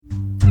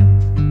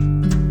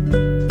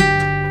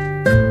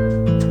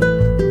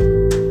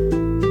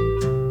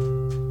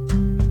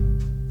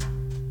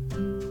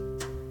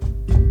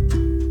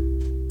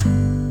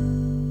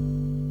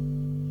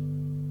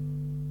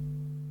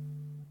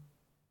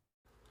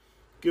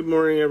Good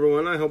morning,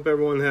 everyone. I hope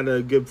everyone had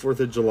a good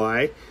 4th of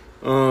July.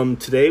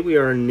 Today we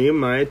are in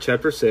Nehemiah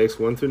chapter 6,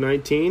 1 through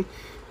 19,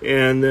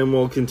 and then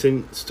we'll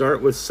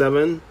start with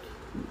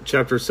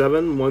chapter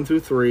 7, 1 through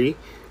 3.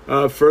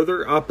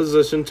 Further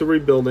opposition to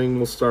rebuilding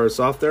will start us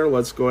off there.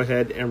 Let's go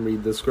ahead and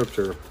read the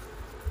scripture.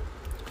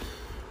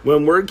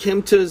 When word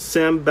came to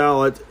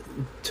Sanballat,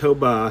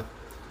 Tobiah,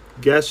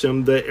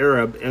 Geshem the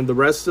Arab, and the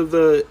rest of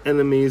the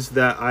enemies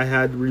that I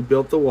had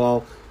rebuilt the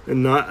wall,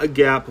 and not a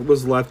gap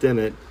was left in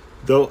it,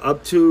 though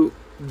up to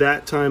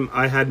that time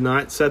I had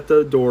not set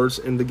the doors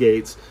and the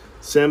gates,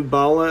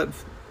 Sanballat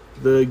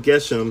the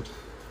Geshem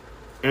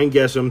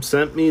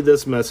sent me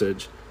this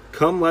message: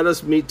 "Come, let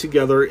us meet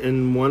together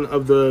in one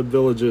of the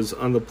villages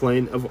on the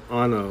plain of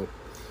Ono."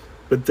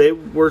 But they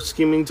were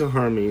scheming to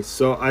harm me,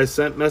 so I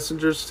sent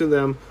messengers to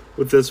them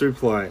with this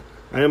reply: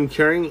 "I am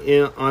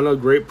carrying on a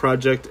great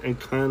project and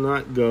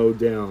cannot go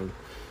down.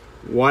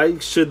 Why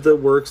should the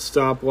work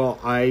stop while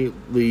I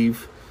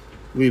leave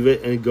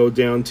it and go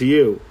down to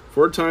you?"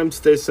 4 times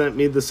they sent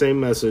me the same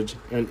message,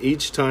 and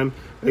each time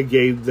I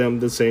gave them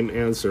the same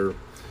answer.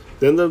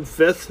 Then the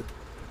 5th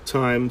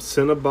time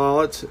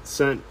Sanballat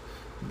sent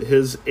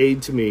his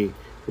aide to me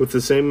with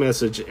the same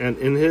message, and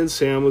in his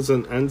hand was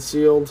an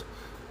unsealed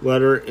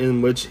letter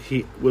in which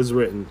he was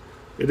written: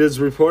 "It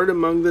is reported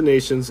among the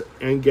nations,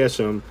 and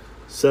Geshem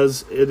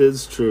says it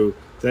is true,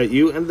 that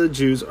you and the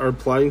Jews are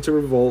plotting to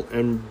revolt,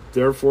 and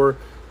therefore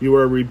you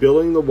are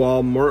rebuilding the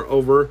wall.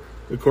 Moreover,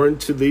 according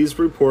to these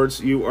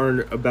reports, you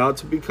are about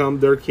to become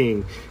their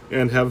king,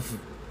 and have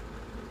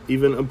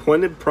even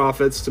appointed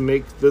prophets to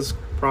make this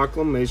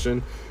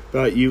proclamation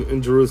about you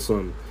in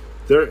Jerusalem.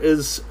 There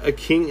is a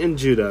king in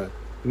Judah.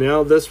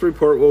 Now this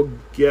report will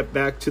get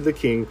back to the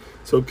king,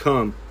 so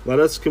come, let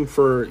us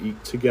confer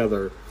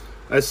together."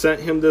 I sent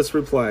him this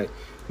reply: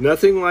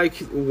 "Nothing like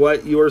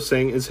what you are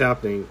saying is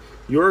happening.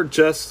 You are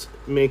just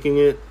making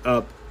it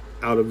up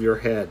out of your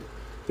head.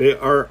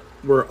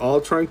 We're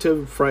all trying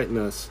to frighten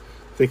us,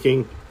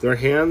 thinking their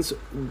hands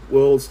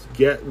will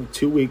get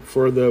too weak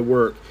for the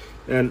work,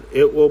 and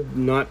it will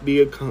not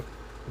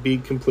be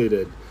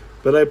completed.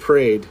 But I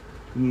prayed,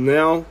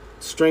 'Now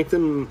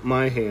strengthen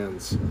my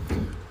hands.'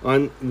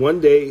 On one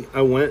day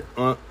I went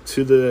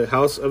to the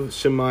house of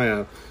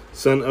Shemaiah,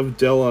 son of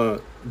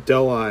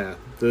Deliah,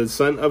 the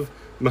son of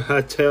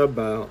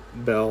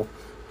Mehetabel,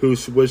 who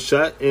was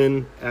shut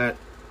in at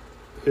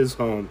his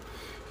home.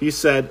 He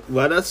said,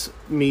 'Let us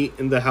meet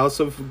in the house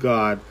of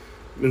God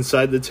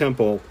inside the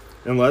temple,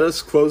 and let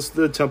us close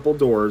the temple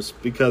doors,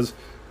 because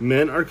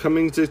men are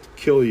coming to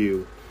kill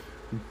you.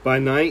 By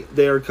night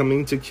they are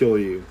coming to kill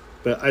you.'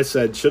 But I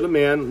said, 'Should a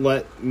man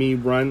let me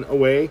run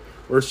away,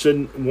 or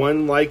should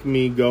one like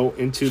me go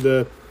into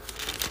the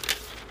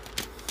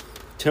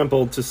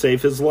temple to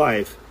save his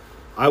life?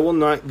 I will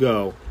not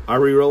go.' I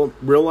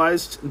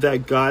realized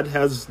that God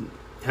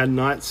had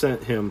not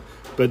sent him,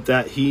 but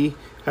that he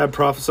had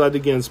prophesied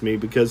against me,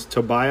 because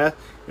Tobiah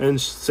and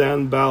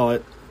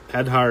Sanballat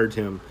had hired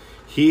him.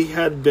 He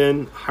had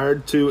been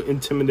hired to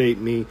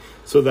intimidate me,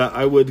 so that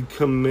I would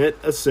commit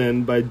a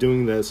sin by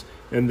doing this,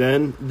 and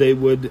then they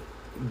would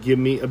give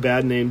me a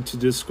bad name to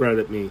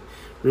discredit me.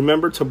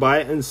 Remember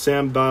Tobiah and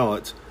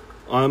Sanballat,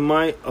 oh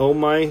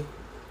my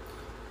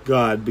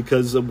God,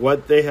 because of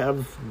what they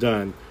have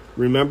done.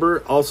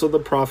 Remember also the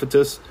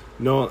prophetess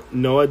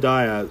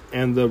Noadiah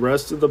and the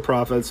rest of the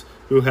prophets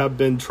who have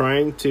been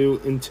trying to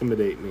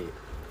intimidate me."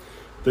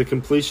 The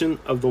completion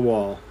of the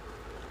wall.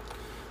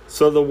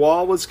 So the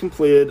wall was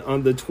completed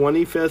on the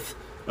 25th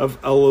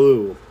of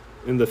Elul,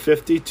 in the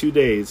 52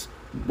 days.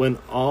 When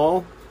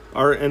all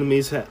our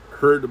enemies had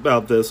heard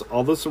about this,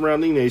 all the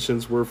surrounding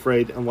nations were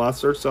afraid and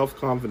lost their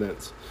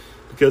self-confidence,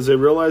 because they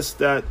realized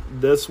that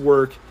this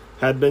work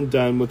had been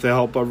done with the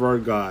help of our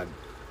God.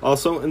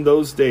 Also in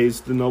those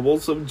days, the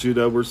nobles of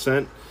Judah were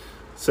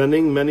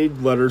sending many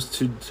letters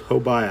to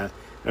Tobiah,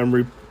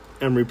 and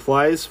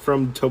replies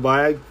from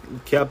Tobiah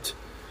kept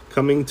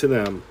coming to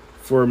them.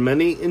 For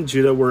many in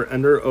Judah were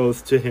under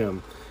oath to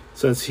him,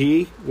 since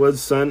he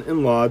was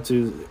son-in-law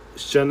to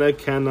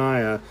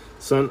Shechaniah,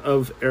 son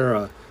of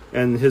Era,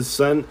 and his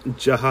son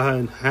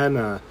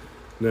Jehohanan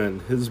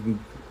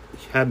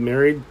had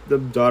married the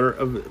daughter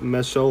of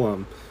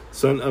Meshullam,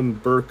 son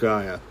of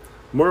Berechiah.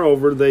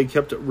 Moreover, they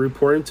kept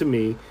reporting to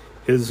me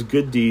his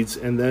good deeds,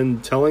 and then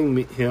telling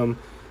him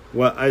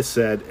what I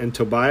said, and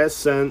Tobiah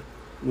sent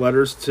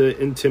letters to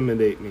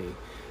intimidate me.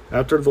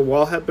 After the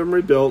wall had been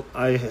rebuilt,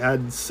 I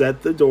had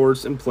set the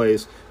doors in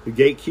place, the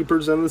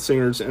gatekeepers and the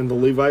singers and the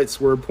Levites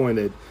were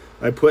appointed.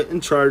 I put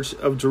in charge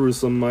of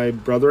Jerusalem my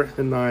brother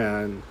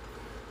Hanani,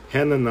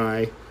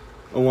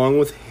 along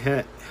with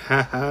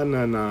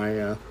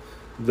Hananiah,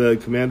 the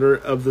commander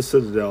of the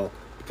citadel,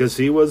 because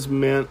he was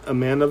a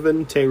man of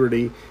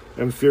integrity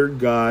and feared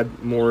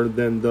God more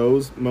than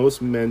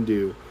most men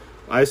do.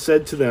 I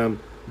said to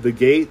them, 'The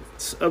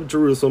gates of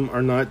Jerusalem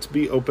are not to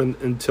be opened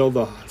until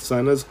the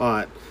sun is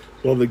hot.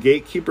 While the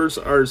gatekeepers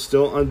are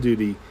still on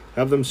duty,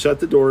 have them shut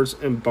the doors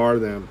and bar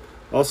them.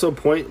 Also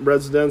appoint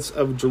residents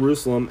of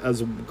Jerusalem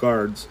as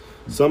guards,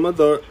 some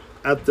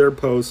at their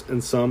posts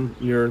and some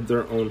near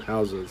their own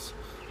houses.'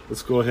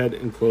 Let's go ahead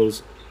and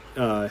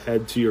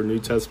head to your New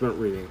Testament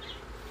reading.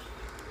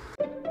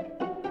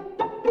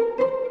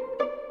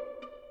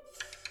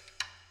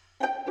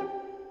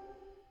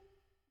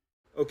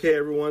 Okay,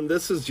 everyone,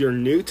 this is your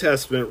New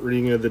Testament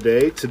reading of the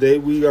day. Today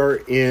we are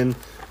in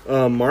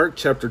Mark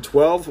chapter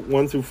 12,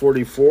 1 through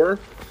 44.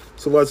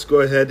 So let's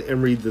go ahead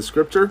and read the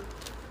scripture.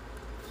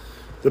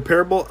 The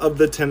parable of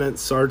the tenant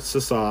starts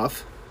us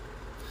off.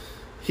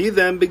 He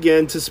then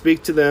began to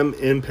speak to them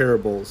in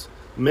parables.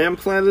 A man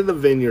planted a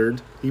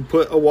vineyard. He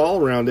put a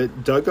wall around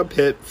it, dug a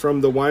pit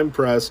from the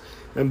winepress,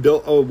 and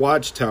built a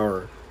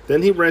watchtower.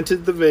 Then he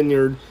rented the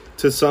vineyard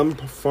to some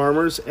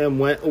farmers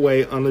and went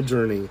away on a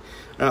journey.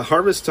 At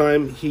harvest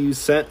time, he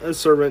sent a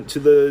servant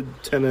to the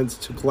tenants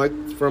to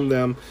collect from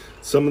them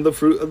some of the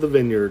fruit of the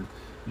vineyard.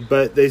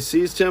 But they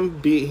seized him,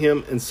 beat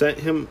him, and sent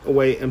him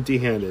away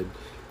empty-handed.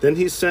 Then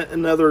he sent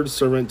another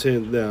servant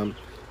to them.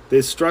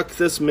 They struck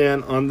this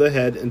man on the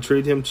head and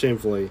treated him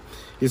shamefully.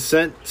 He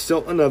sent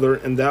still another,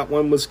 and that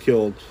one was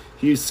killed.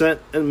 He sent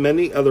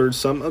many others.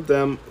 Some of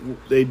them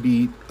they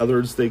beat,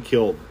 others they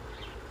killed.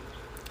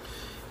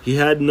 He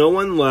had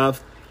one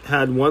left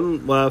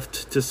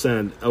to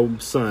send, a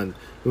son,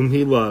 whom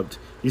he loved.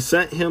 He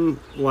sent him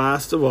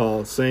last of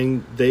all,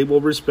 saying, "They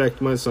will respect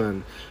my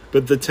son."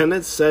 But the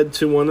tenants said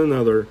to one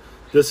another,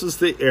 "This is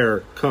the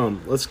heir.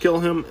 Come, let's kill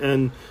him,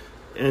 and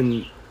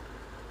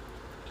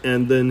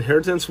the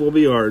inheritance will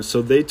be ours."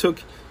 So they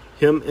took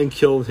him and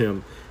killed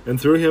him, and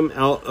threw him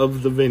out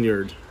of the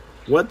vineyard.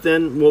 What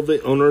then will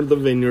the owner of the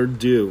vineyard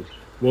do?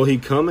 Will he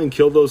come and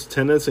kill those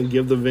tenants and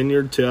give the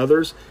vineyard to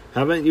others?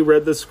 Haven't you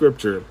read the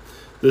scripture?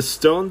 The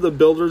stone the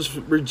builders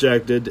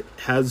rejected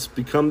has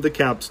become the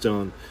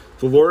capstone.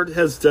 The Lord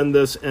has done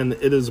this, and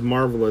it is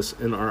marvelous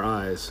in our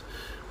eyes.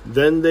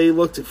 Then they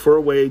looked for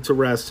a way to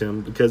arrest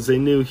him, because they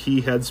knew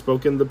he had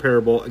spoken the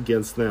parable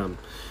against them.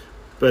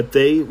 But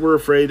they were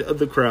afraid of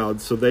the crowd,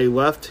 so they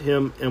left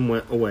him and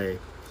went away,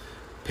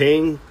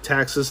 paying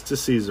taxes to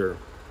Caesar.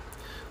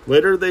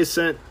 Later they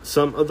sent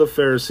some of the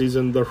Pharisees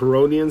and the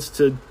Herodians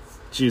to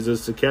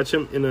Jesus to catch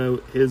him in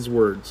his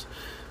words.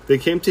 They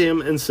came to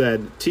him and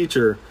said,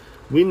 "Teacher,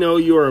 we know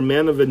you are a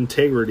man of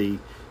integrity.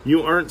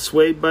 You aren't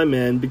swayed by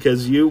men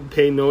because you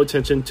pay no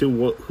attention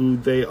to who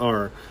they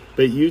are,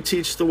 but you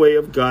teach the way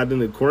of God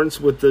in accordance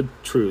with the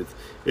truth.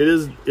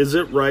 Is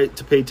it right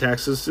to pay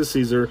taxes to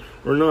Caesar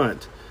or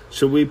not?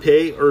 Should we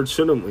pay or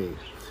shouldn't we?"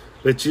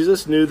 But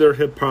Jesus knew their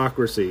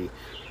hypocrisy.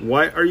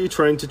 "Why are you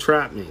trying to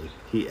trap me?"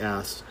 he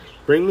asked.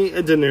 "Bring me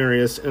a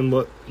denarius and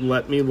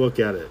let me look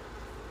at it."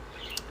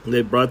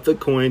 They brought the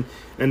coin,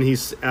 and he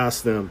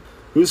asked them,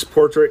 "Whose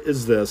portrait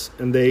is this,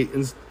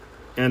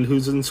 and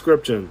whose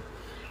inscription?"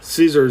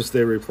 "Caesar's,"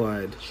 they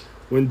replied.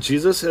 Then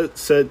Jesus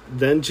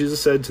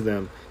said to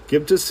them,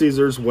 "Give to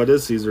Caesar's what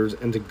is Caesar's,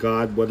 and to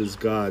God what is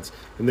God's."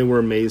 And they were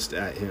amazed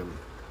at him.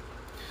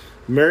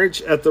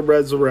 Marriage at the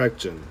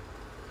resurrection.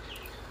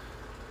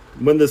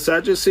 When the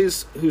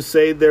Sadducees, who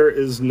say there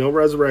is no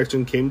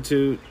resurrection, came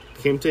to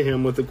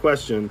him with a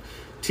question,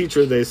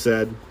 "Teacher," they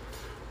said,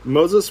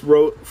 "Moses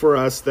wrote for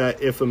us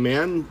that if a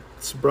man's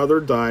brother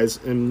dies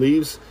and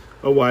leaves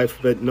a wife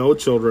but no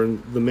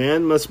children, the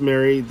man must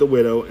marry the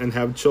widow and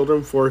have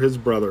children for his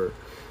brother.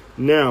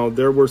 Now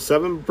there were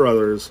 7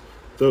 brothers.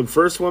 The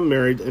first one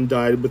married and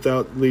died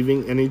without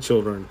leaving any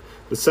children.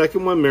 The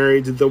second one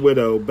married the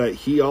widow, but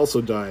he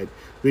also died,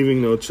 leaving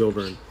no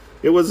children.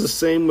 It was the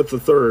same with the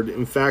third.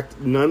 In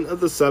fact, none of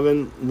the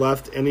 7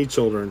 left any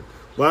children.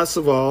 Last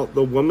of all,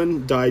 the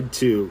woman died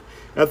too.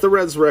 At the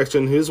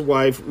resurrection, whose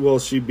wife will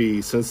she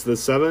be, since the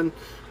 7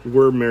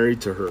 were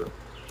married to her?"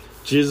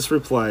 Jesus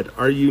replied,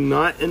 "Are you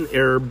not in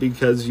error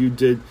because you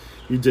did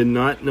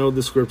not know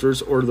the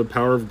scriptures or the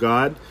power of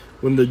God?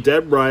 When the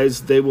dead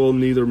rise, they will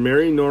neither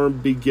marry nor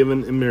be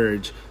given in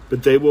marriage,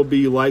 but they will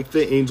be like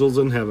the angels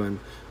in heaven.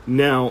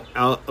 Now,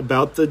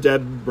 about the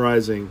dead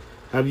rising,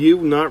 have you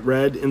not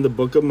read in the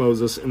book of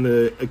Moses, in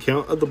the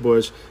account of the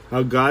bush,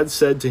 how God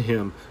said to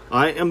him,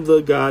 'I am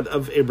the God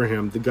of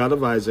Abraham, the God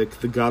of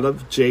Isaac, the God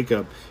of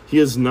Jacob. He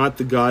is not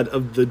the God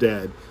of the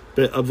dead,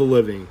 but of the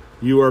living.'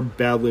 You are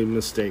badly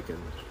mistaken."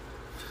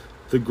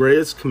 The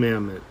greatest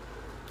commandment.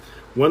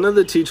 One of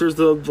the teachers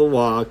of the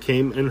law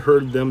came and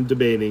heard them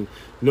debating.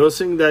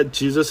 Noticing that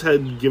Jesus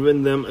had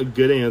given them a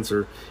good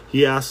answer,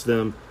 he asked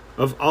them,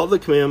 "Of all the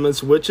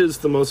commandments, which is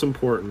the most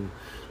important?"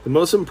 "The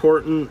most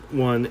important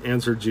one,"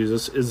 answered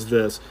Jesus, "is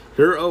this: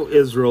 Hear, O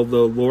Israel,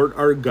 the Lord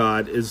our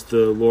God is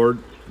the Lord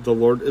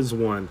is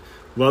one.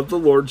 Love the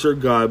Lord your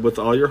God with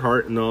all your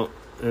heart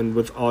and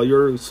with all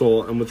your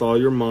soul and with all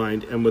your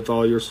mind and with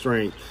all your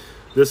strength.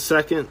 The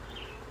second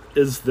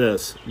is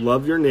this: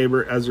 love your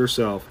neighbor as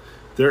yourself.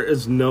 There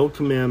is no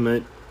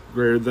commandment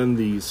greater than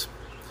these."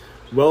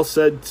 "Well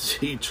said,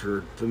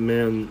 teacher," the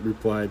man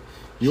replied.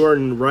 "You are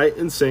right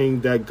in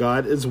saying that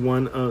God is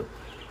one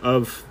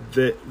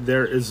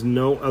there is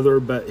no other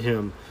but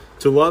him.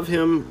 To love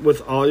him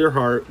with all your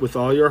heart, with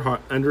all your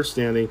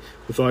understanding,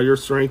 with all your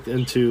strength,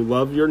 and to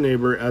love your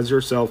neighbor as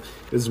yourself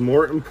is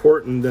more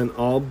important than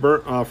all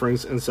burnt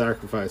offerings and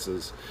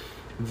sacrifices."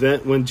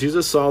 Then, when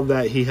Jesus saw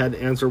that he had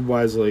answered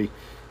wisely,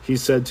 he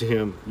said to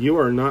him, "You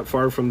are not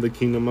far from the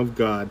kingdom of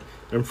God."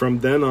 And from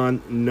then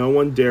on, no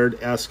one dared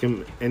ask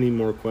him any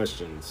more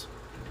questions.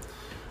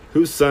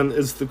 Whose son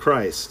is the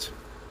Christ?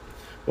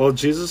 While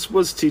Jesus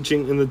was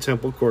teaching in the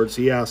temple courts,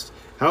 he asked,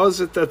 "How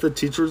is it that the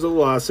teachers of the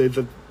law say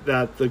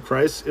that the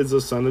Christ is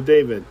the son of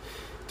David?"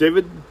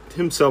 David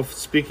himself,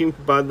 speaking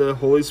by the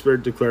Holy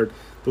Spirit, declared,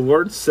 "The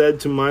Lord said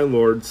to my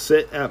Lord,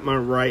 'Sit at my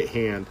right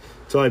hand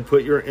till I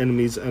put your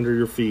enemies under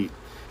your feet.'"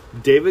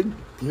 David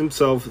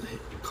himself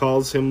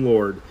calls him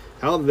Lord.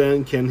 How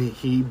then can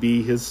he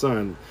be his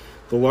son?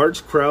 The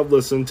large crowd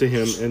listened to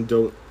him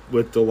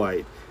with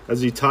delight.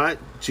 As he taught,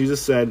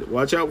 Jesus said,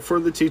 "Watch out for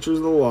the teachers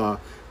of the law.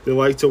 They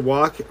like to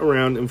walk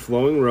around in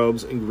flowing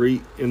robes and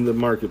greet in the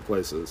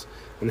marketplaces,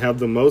 and have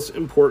the most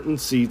important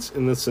seats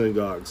in the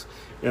synagogues,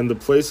 and the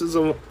places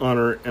of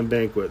honor and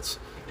banquets.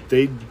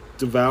 They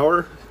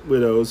devour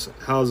widows'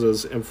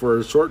 houses, and for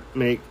a short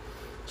make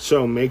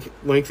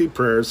lengthy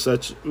prayers.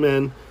 Such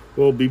men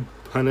will be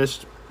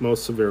punished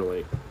most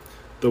severely."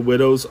 The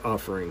widow's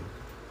offering.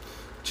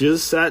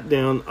 Jesus sat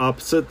down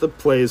opposite the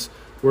place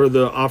where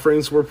the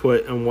offerings were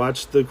put and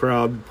watched the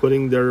crowd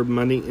putting their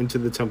money into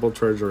the temple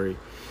treasury.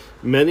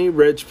 Many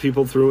rich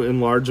people threw in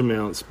large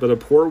amounts, but a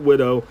poor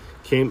widow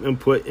came and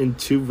put in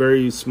 2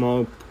 very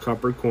small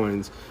copper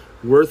coins,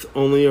 worth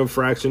only a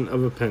fraction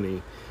of a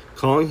penny.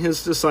 Calling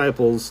his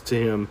disciples to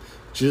him,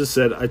 Jesus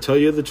said, "I tell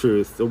you the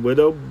truth,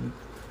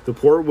 the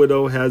poor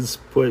widow has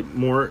put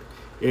more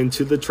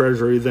into the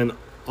treasury than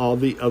all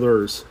the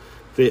others.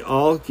 They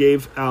all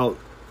gave out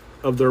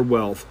of their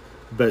wealth,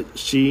 but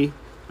she,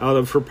 out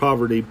of her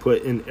poverty,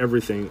 put in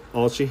everything,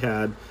 all she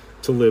had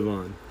to live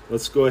on."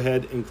 Let's go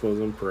ahead and close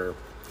in prayer.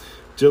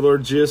 Dear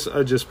Lord Jesus,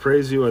 I just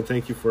praise you. I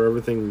thank you for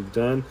everything you've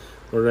done.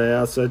 Lord, I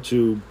ask that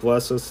you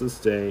bless us this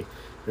day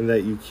and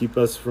that you keep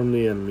us from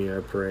the enemy,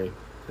 I pray,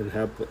 and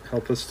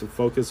help us to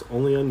focus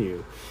only on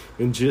you.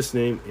 In Jesus'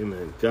 name,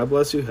 amen. God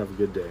bless you. Have a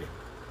good day.